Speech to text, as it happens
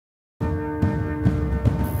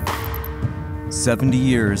70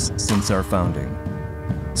 years since our founding.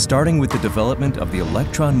 Starting with the development of the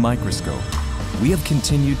electron microscope, we have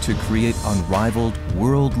continued to create unrivaled,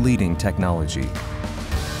 world-leading technology.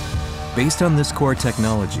 Based on this core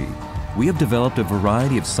technology, we have developed a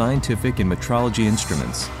variety of scientific and metrology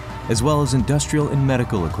instruments, as well as industrial and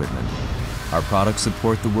medical equipment. Our products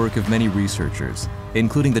support the work of many researchers,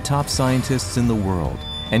 including the top scientists in the world,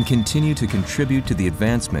 and continue to contribute to the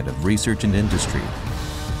advancement of research and industry.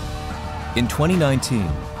 In 2019,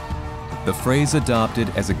 the phrase adopted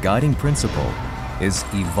as a guiding principle is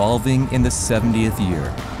evolving in the 70th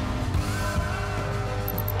year.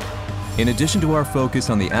 In addition to our focus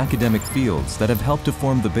on the academic fields that have helped to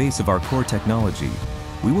form the base of our core technology,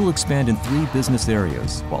 we will expand in 3 business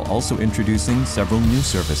areas while also introducing several new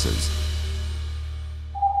services.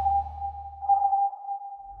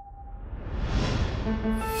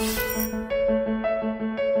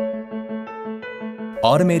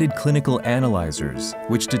 Automated clinical analyzers,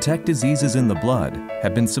 which detect diseases in the blood,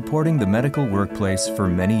 have been supporting the medical workplace for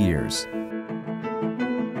many years.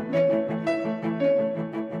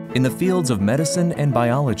 In the fields of medicine and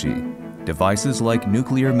biology, devices like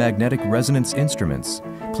nuclear magnetic resonance instruments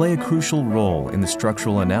play a crucial role in the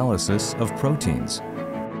structural analysis of proteins.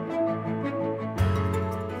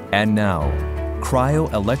 And now,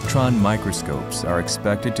 cryo-electron microscopes are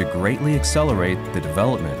expected to greatly accelerate the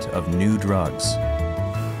development of new drugs.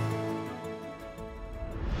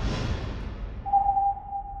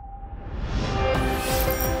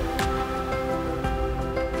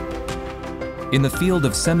 In the field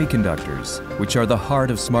of semiconductors, which are the heart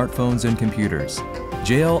of smartphones and computers,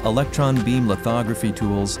 JEOL electron beam lithography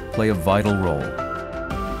tools play a vital role.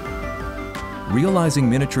 Realizing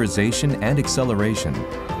miniaturization and acceleration,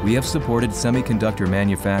 we have supported semiconductor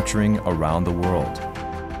manufacturing around the world.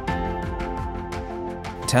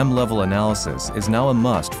 TEM-level analysis is now a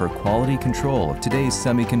must for quality control of today's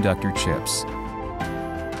semiconductor chips.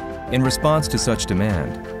 In response to such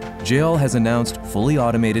demand, JEOL has announced fully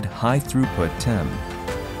automated high-throughput TEM.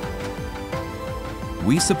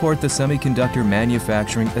 We support the semiconductor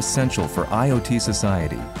manufacturing essential for IoT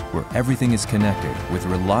society, where everything is connected with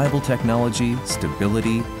reliable technology,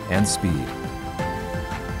 stability, and speed.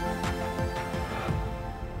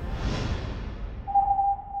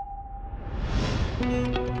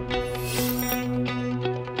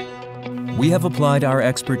 We have applied our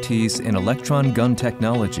expertise in electron gun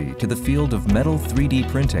technology to the field of metal 3D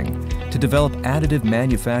printing to develop additive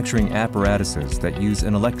manufacturing apparatuses that use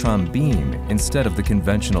an electron beam instead of the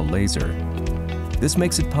conventional laser. This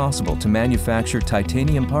makes it possible to manufacture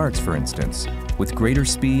titanium parts, for instance, with greater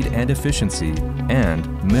speed and efficiency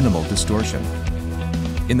and minimal distortion.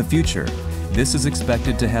 In the future, this is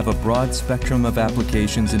expected to have a broad spectrum of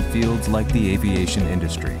applications in fields like the aviation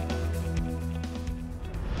industry.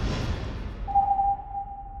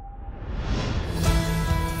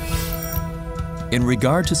 In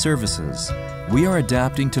regard to services, we are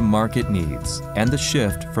adapting to market needs and the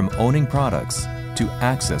shift from owning products to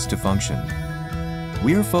access to function.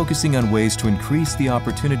 We are focusing on ways to increase the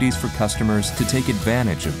opportunities for customers to take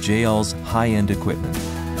advantage of JEOL's high-end equipment.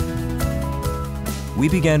 We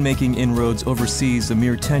began making inroads overseas a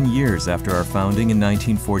mere 10 years after our founding in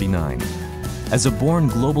 1949. As a born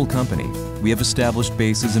global company, we have established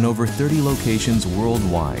bases in over 30 locations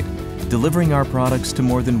worldwide, delivering our products to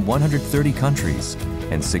more than 130 countries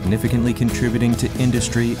and significantly contributing to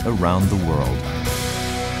industry around the world.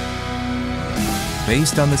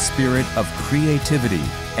 Based on the spirit of creativity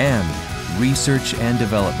and research and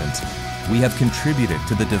development, we have contributed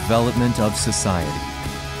to the development of society.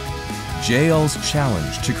 JEOL's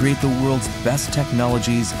challenge to create the world's best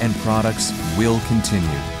technologies and products will continue.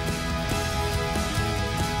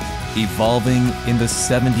 Evolving in the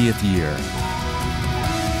 70th year.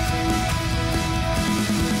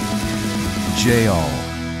 JEOL.